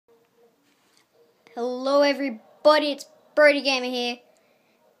Hello everybody, it's Brody Gamer here,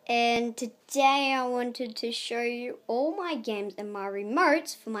 and today I wanted to show you all my games and my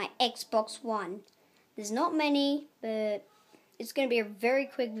remotes for my Xbox One. There's not many, but it's going to be a very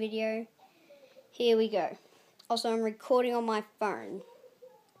quick video. Here we go. Also, I'm recording on my phone.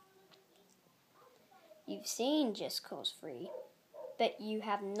 You've seen Just Cause 3, but you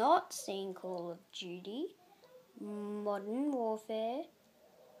have not seen Call of Duty Modern Warfare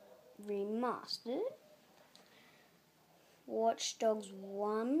Remastered, Watch Dogs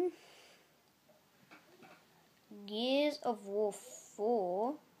 1, Gears of War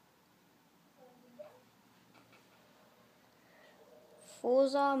 4,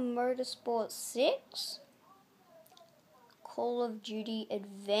 Forza Motorsport 6, Call of Duty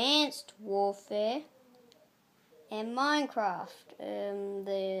Advanced Warfare, and Minecraft.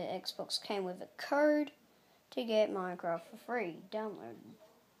 The Xbox came with a code to get Minecraft for free. Download.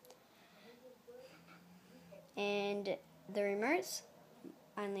 And the remotes,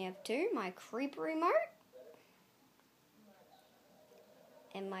 I only have two. My Creeper remote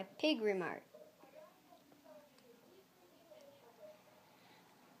and my Pig remote.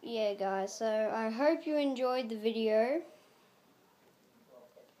 Yeah guys, so I hope you enjoyed the video.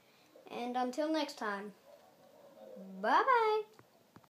 And until next time, bye bye.